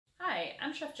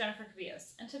I'm Chef Jennifer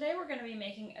Cabillas, and today we're going to be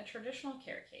making a traditional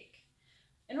carrot cake.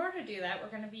 In order to do that,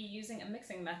 we're going to be using a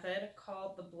mixing method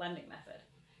called the blending method.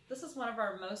 This is one of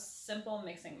our most simple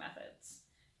mixing methods.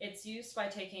 It's used by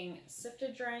taking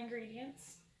sifted dry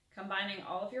ingredients, combining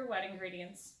all of your wet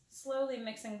ingredients, slowly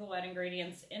mixing the wet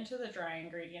ingredients into the dry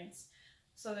ingredients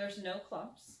so there's no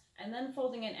clumps, and then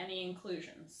folding in any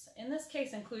inclusions. In this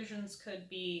case, inclusions could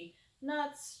be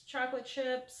nuts, chocolate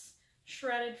chips,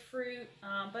 shredded fruit,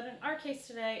 but in our case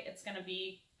today, it's going to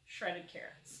be shredded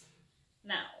carrots.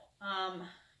 Now,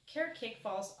 carrot cake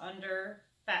falls under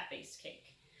fat-based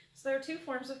cake. So there are two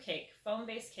forms of cake: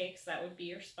 foam-based cakes, that would be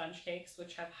your sponge cakes,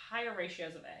 which have higher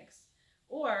ratios of eggs,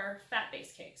 or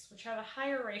fat-based cakes, which have a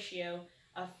higher ratio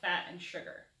of fat and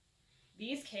sugar.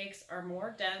 These cakes are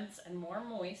more dense and more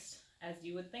moist, as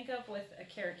you would think of with a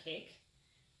carrot cake,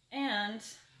 and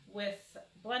with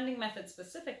blending method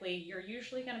specifically, you're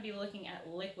usually going to be looking at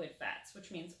liquid fats, which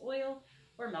means oil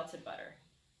or melted butter.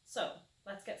 So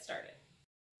let's get started.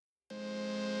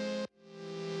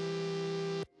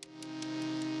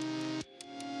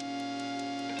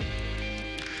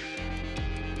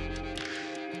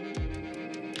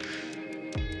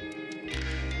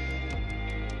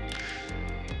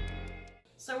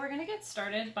 So we're going to get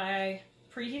started by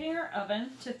preheating our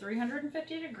oven to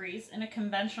 350 degrees in a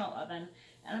conventional oven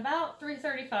and about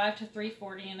 335 to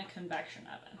 340 in a convection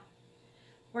oven.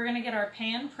 We're going to get our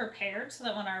pan prepared so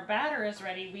that when our batter is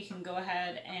ready, we can go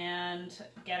ahead and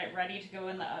get it ready to go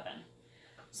in the oven.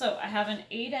 So I have an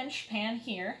 8-inch pan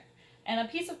here and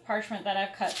a piece of parchment that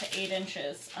I've cut to 8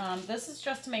 inches. This is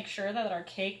just to make sure that our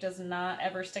cake does not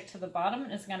ever stick to the bottom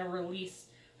and is going to release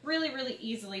really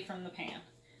easily from the pan.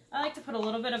 I like to put a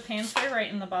little bit of pan spray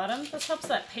right in the bottom. This helps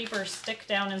that paper stick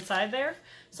down inside there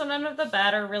so none of the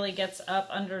batter really gets up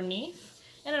underneath.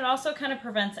 And it also kind of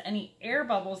prevents any air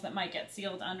bubbles that might get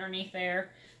sealed underneath there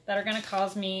that are going to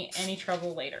cause me any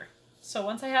trouble later. So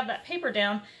once I have that paper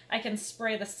down, I can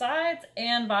spray the sides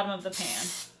and bottom of the pan.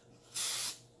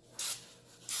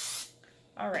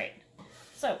 Alright,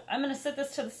 so I'm going to set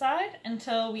this to the side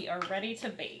until we are ready to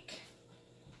bake.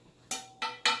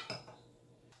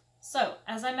 So,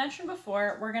 as I mentioned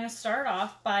before, we're going to start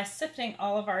off by sifting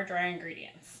all of our dry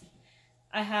ingredients.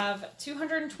 I have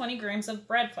 220 grams of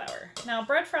bread flour. Now,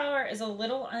 bread flour is a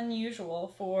little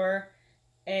unusual for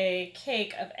a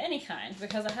cake of any kind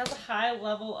because it has a high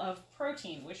level of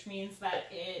protein, which means that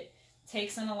it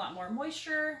takes in a lot more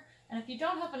moisture, and if you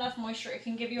don't have enough moisture, it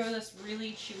can give you this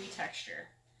really chewy texture.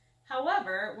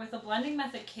 However, with a blending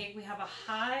method cake, we have a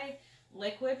high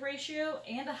liquid ratio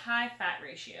and a high fat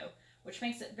ratio, which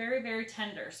makes it very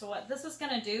tender. So what this is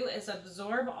going to do is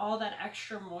absorb all that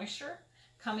extra moisture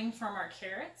coming from our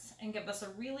carrots and give us a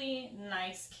really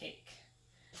nice cake.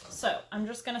 So I'm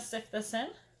just going to sift this in.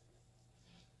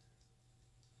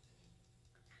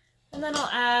 And then I'll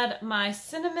add my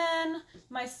cinnamon,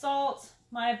 my salt,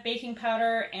 my baking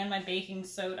powder, and my baking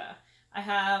soda. I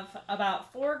have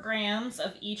about 4 grams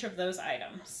of each of those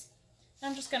items.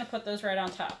 I'm just going to put those right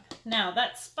on top. Now,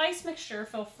 that spice mixture,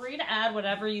 feel free to add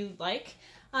whatever you like,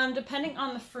 depending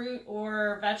on the fruit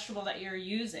or vegetable that you're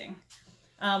using.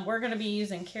 We're going to be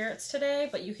using carrots today,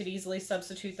 but you could easily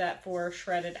substitute that for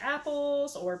shredded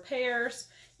apples or pears,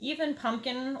 even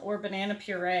pumpkin or banana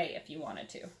puree if you wanted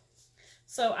to.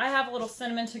 So I have a little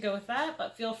cinnamon to go with that,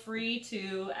 but feel free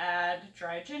to add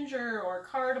dried ginger or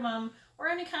cardamom or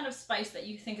any kind of spice that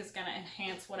you think is going to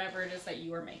enhance whatever it is that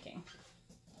you are making.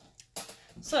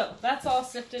 So that's all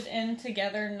sifted in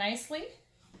together nicely.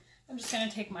 I'm just going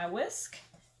to take my whisk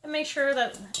and make sure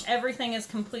that everything is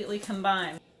completely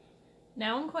combined.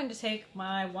 Now I'm going to take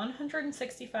my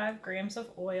 165 grams of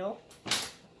oil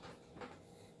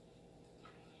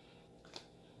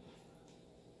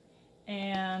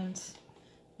and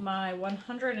my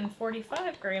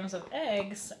 145 grams of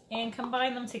eggs and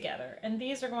combine them together. And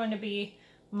these are going to be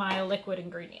my liquid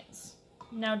ingredients.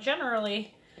 Now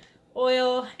generally,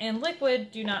 oil and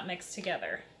liquid do not mix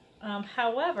together.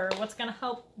 However, what's going to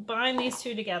help bind these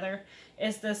two together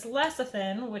is this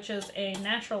lecithin, which is a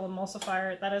natural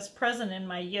emulsifier that is present in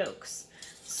my yolks.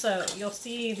 So you'll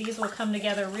see these will come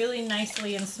together really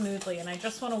nicely and smoothly, and I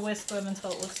just want to whisk them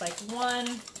until it looks like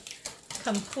one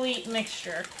complete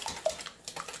mixture.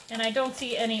 And I don't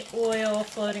see any oil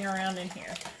floating around in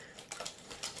here.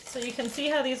 So you can see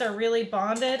how these are really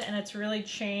bonded, and it's really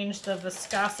changed the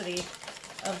viscosity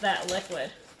of that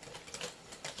liquid.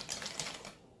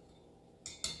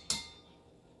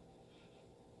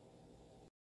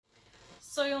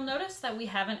 So you'll notice that we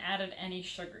haven't added any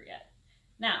sugar yet.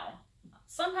 Now,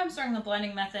 sometimes during the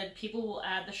blending method, people will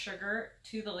add the sugar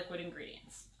to the liquid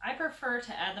ingredients. I prefer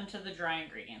to add them to the dry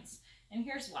ingredients, and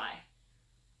here's why.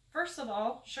 first of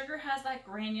all, sugar has that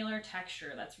granular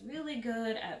texture that's really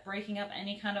good at breaking up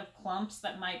any kind of clumps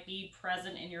that might be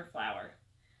present in your flour.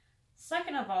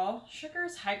 Second of all, sugar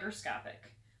is hygroscopic.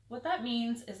 What that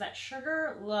means is that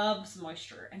sugar loves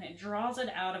moisture and it draws it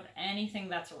out of anything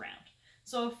that's around.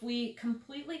 So if we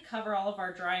completely cover all of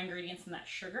our dry ingredients in that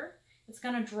sugar, it's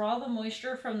going to draw the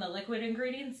moisture from the liquid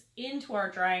ingredients into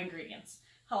our dry ingredients,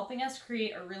 helping us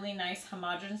create a really nice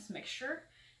homogeneous mixture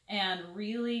and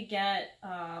really get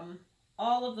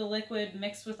all of the liquid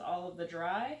mixed with all of the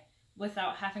dry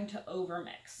without having to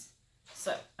overmix.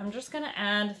 So I'm just going to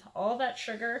add all that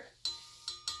sugar,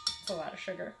 it's a lot of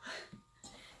sugar,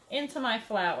 into my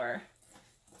flour.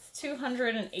 It's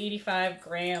 285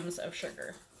 grams of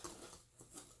sugar.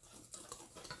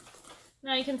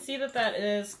 Now you can see that that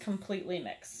is completely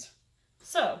mixed.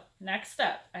 So next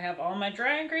step, I have all my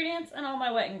dry ingredients and all my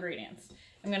wet ingredients.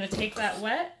 I'm going to take that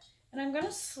wet and I'm going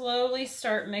to slowly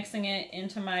start mixing it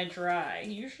into my dry,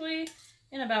 usually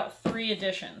in about 3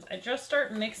 additions. I just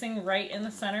start mixing right in the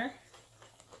center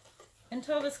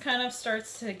until this kind of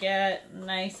starts to get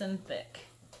nice and thick.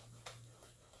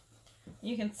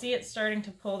 You can see it starting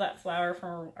to pull that flour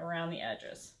from around the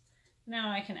edges.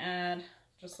 Now I can add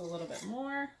just a little bit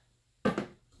more.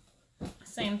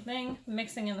 Same thing,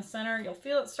 mixing in the center. You'll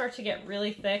feel it start to get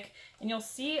really thick, and you'll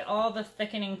see all the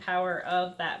thickening power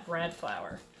of that bread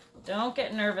flour. Don't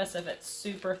get nervous if it's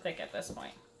super thick at this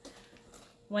point.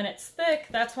 When it's thick,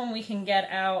 that's when we can get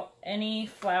out any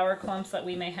flour clumps that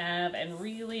we may have and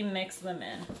really mix them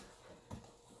in.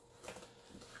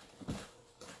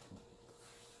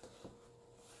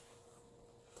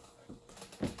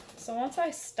 So once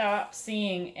I stop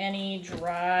seeing any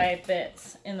dry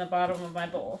bits in the bottom of my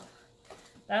bowl,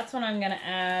 that's when I'm going to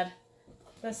add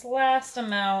this last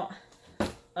amount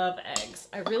of eggs.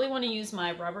 I really want to use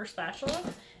my rubber spatula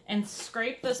and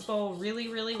scrape this bowl really,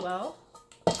 really well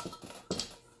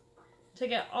to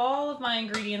get all of my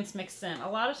ingredients mixed in. A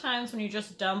lot of times when you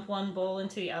just dump one bowl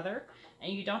into the other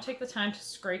and you don't take the time to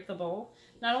scrape the bowl,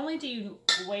 not only do you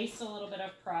waste a little bit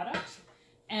of product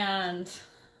and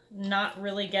not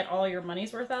really get all your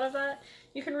money's worth out of that,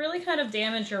 you can really kind of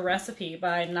damage your recipe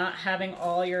by not having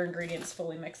all your ingredients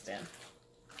fully mixed in.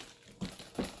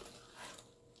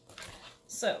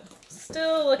 So,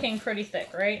 still looking pretty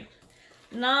thick, right?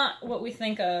 Not what we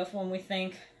think of when we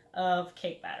think of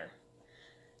cake batter.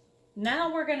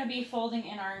 Now we're going to be folding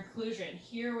in our inclusion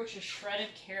here, which is shredded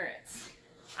carrots.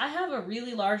 I have a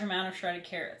really large amount of shredded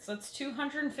carrots. That's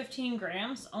 215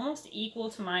 grams, almost equal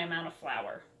to my amount of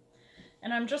flour.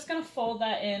 And I'm just going to fold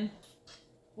that in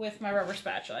with my rubber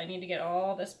spatula. I need to get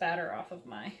all this batter off of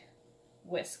my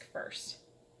whisk first.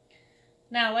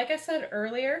 Now, like I said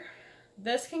earlier,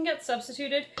 this can get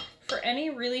substituted for any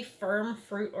really firm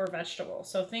fruit or vegetable.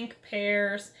 So think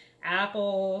pears,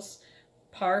 apples,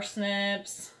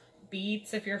 parsnips,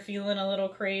 beets if you're feeling a little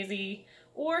crazy,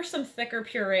 or some thicker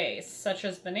purees such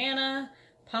as banana,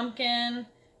 pumpkin,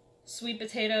 sweet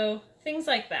potato, things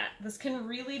like that. This can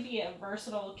really be a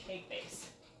versatile cake base.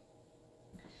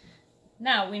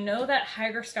 Now, we know that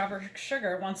hygroscopic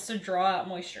sugar wants to draw out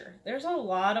moisture. There's a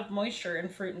lot of moisture in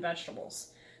fruit and vegetables.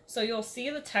 So you'll see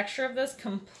the texture of this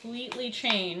completely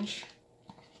change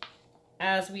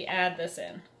as we add this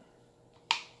in.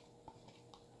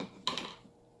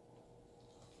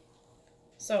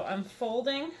 So I'm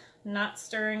folding, not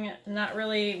stirring it, not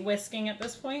really whisking at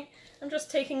this point. I'm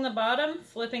just taking the bottom,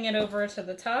 flipping it over to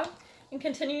the top, and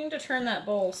continuing to turn that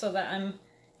bowl so that I'm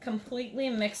completely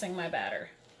mixing my batter.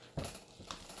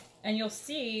 And you'll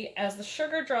see as the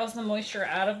sugar draws the moisture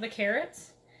out of the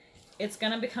carrots, it's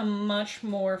going to become much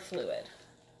more fluid.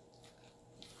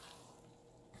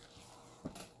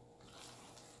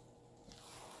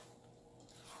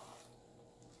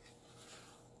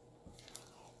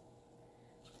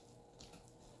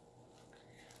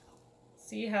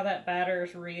 See how that batter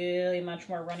is really much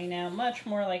more runny now, much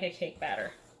more like a cake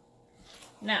batter.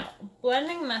 Now,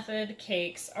 blending method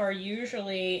cakes are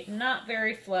usually not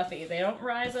very fluffy. They don't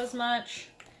rise as much.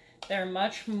 They're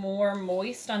much more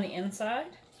moist on the inside,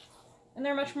 and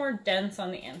they're much more dense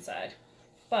on the inside.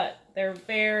 But they're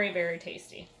very, very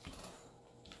tasty.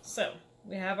 So,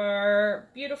 we have our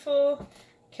beautiful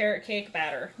carrot cake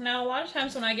batter. Now, a lot of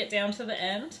times when I get down to the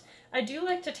end, I do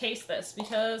like to taste this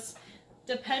because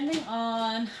depending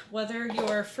on whether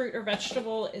your fruit or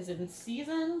vegetable is in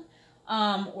season,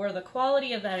 or the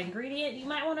quality of that ingredient, you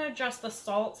might want to adjust the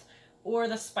salt or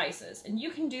the spices. And you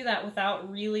can do that without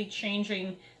really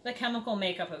changing the chemical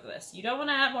makeup of this. You don't want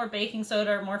to add more baking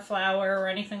soda or more flour or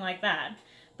anything like that.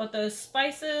 But those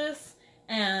spices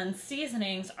and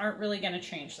seasonings aren't really going to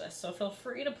change this. So feel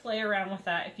free to play around with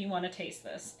that if you want to taste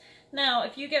this. Now,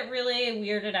 if you get really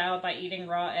weirded out by eating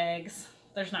raw eggs,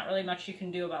 there's not really much you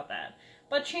can do about that.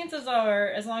 But chances are,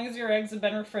 as long as your eggs have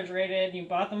been refrigerated, you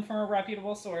bought them from a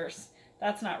reputable source,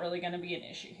 that's not really going to be an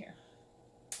issue here.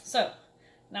 So,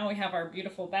 now we have our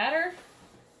beautiful batter,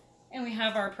 and we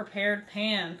have our prepared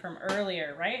pan from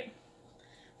earlier, right?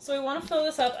 So we want to fill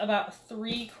this up about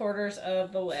 3/4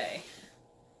 of the way,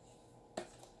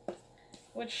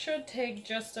 which should take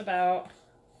just about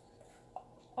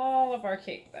all of our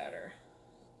cake batter.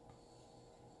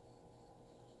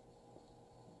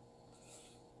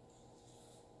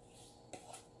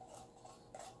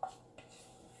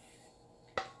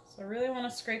 So I really want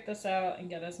to scrape this out and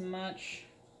get as much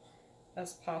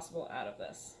as possible out of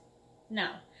this.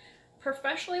 Now,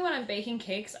 professionally, when I'm baking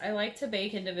cakes, I like to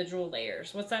bake individual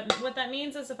layers. What that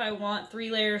means is if I want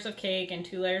 3 layers of cake and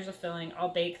 2 layers of filling, I'll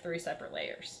bake 3 separate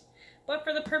layers. But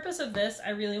for the purpose of this, I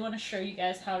really want to show you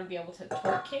guys how to be able to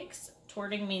tort cakes.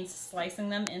 Torting means slicing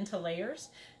them into layers,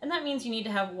 and that means you need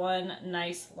to have one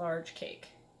nice large cake.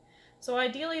 So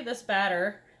ideally this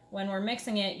batter, when we're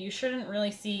mixing it, you shouldn't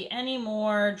really see any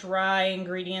more dry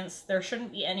ingredients. There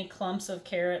shouldn't be any clumps of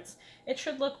carrots. It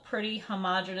should look pretty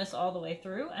homogeneous all the way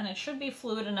through, and it should be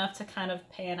fluid enough to kind of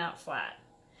pan out flat.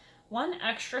 One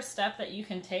extra step that you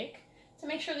can take to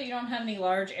make sure that you don't have any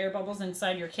large air bubbles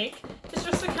inside your cake is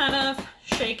just to kind of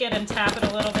shake it and tap it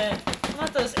a little bit and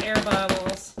let those air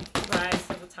bubbles rise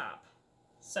to the top.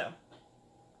 So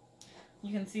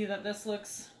you can see that this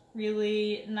looks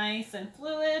really nice and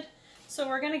fluid. So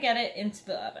we're going to get it into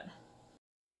the oven.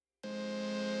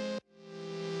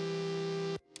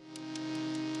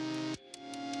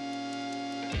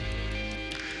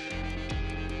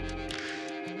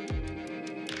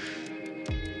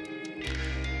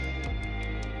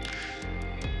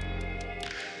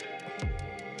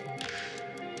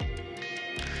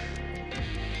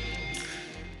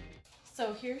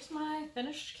 So here's my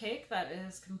finished cake that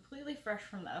is completely fresh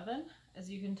from the oven. As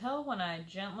you can tell, when I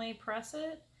gently press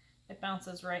it, it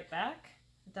bounces right back.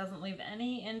 It doesn't leave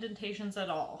any indentations at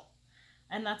all.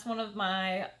 And that's one of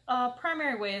my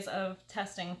primary ways of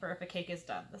testing for if a cake is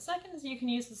done. The second is you can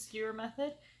use the skewer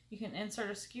method. You can insert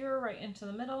a skewer right into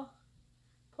the middle,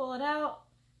 pull it out,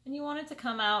 and you want it to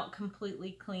come out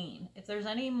completely clean. If there's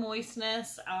any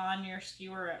moistness on your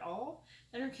skewer at all,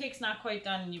 then your cake's not quite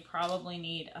done and you probably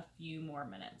need a few more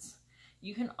minutes.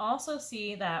 You can also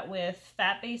see that with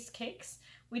fat-based cakes,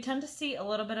 we tend to see a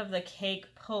little bit of the cake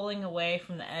pulling away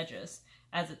from the edges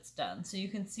as it's done. So you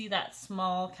can see that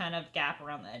small kind of gap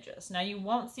around the edges. Now you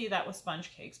won't see that with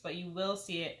sponge cakes, but you will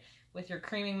see it with your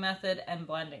creaming method and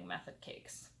blending method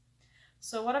cakes.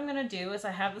 So what I'm gonna do is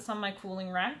I have this on my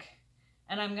cooling rack,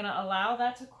 and I'm gonna allow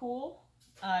that to cool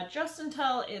just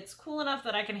until it's cool enough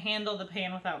that I can handle the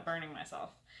pan without burning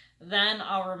myself. Then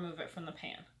I'll remove it from the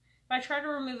pan. If I try to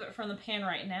remove it from the pan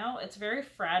right now, it's very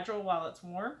fragile while it's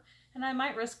warm, and I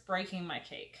might risk breaking my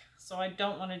cake. So I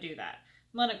don't wanna do that.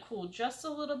 Let it cool just a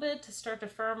little bit to start to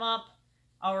firm up.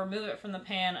 I'll remove it from the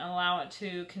pan and allow it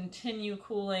to continue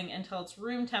cooling until it's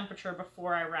room temperature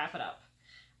before I wrap it up.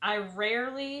 I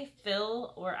rarely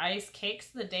fill or ice cakes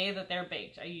the day that they're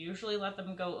baked. I usually let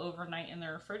them go overnight in the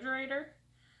refrigerator.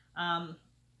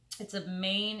 It's a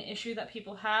main issue that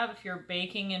people have if you're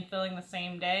baking and filling the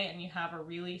same day and you have a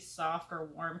really soft or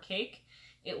warm cake.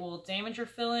 It will damage your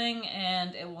filling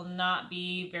and it will not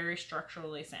be very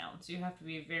structurally sound. So you have to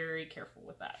be very careful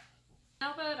with that.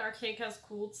 Now that our cake has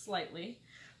cooled slightly,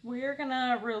 we're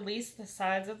gonna release the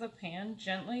sides of the pan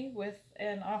gently with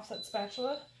an offset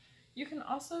spatula. You can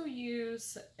also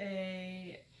use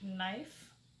a knife,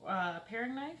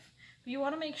 paring knife, but you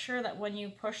want to make sure that when you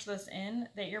push this in,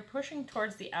 that you're pushing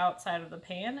towards the outside of the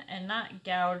pan and not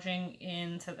gouging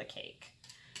into the cake.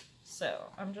 So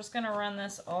I'm just going to run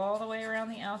this all the way around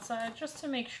the outside just to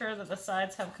make sure that the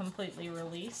sides have completely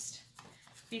released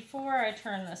before I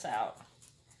turn this out.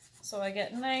 So I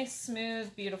get nice,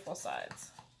 smooth, beautiful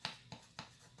sides.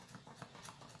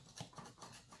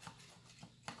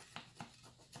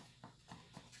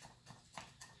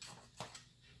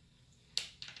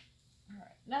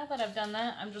 Now that I've done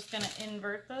that, I'm just going to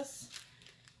invert this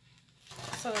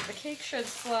so that the cake should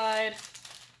slide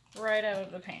right out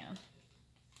of the pan.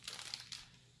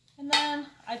 And then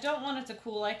I don't want it to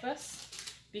cool like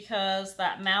this because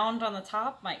that mound on the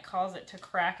top might cause it to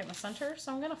crack in the center.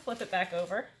 So I'm going to flip it back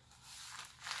over.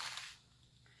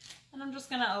 And I'm just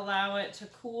going to allow it to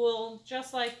cool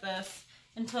just like this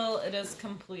until it is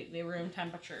completely room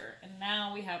temperature. And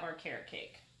now we have our carrot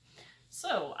cake.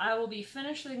 So I will be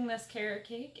finishing this carrot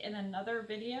cake in another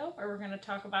video where we're going to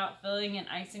talk about filling and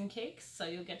icing cakes. So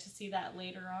you'll get to see that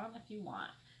later on if you want.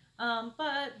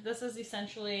 But this is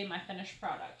essentially my finished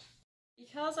product.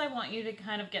 Because I want you to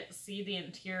kind of get to see the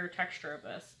interior texture of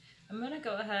this, I'm going to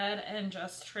go ahead and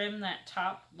just trim that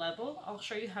top level. I'll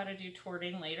show you how to do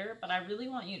torting later, but I really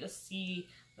want you to see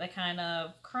the kind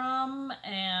of crumb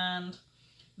and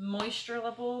moisture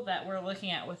level that we're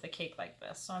looking at with a cake like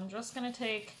this. So I'm just going to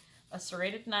take a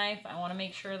serrated knife. I want to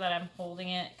make sure that I'm holding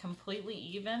it completely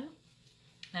even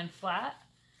and flat.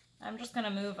 I'm just going to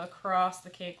move across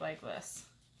the cake like this.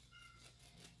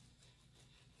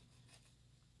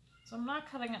 So I'm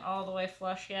not cutting it all the way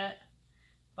flush yet,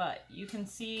 but you can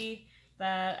see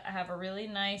that I have a really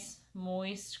nice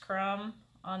moist crumb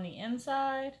on the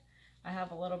inside. I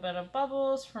have a little bit of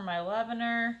bubbles for my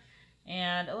leavener,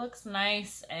 and it looks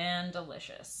nice and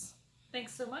delicious.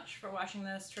 Thanks so much for watching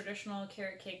this traditional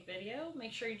carrot cake video.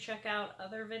 Make sure you check out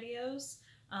other videos.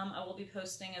 I will be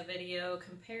posting a video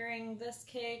comparing this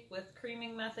cake with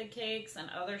creaming method cakes and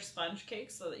other sponge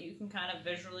cakes so that you can kind of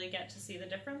visually get to see the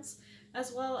difference,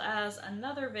 as well as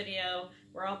another video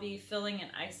where I'll be filling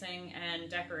and icing and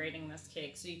decorating this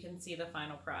cake so you can see the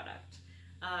final product.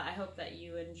 I hope that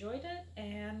you enjoyed it,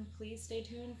 and please stay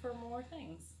tuned for more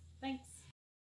things. Thanks!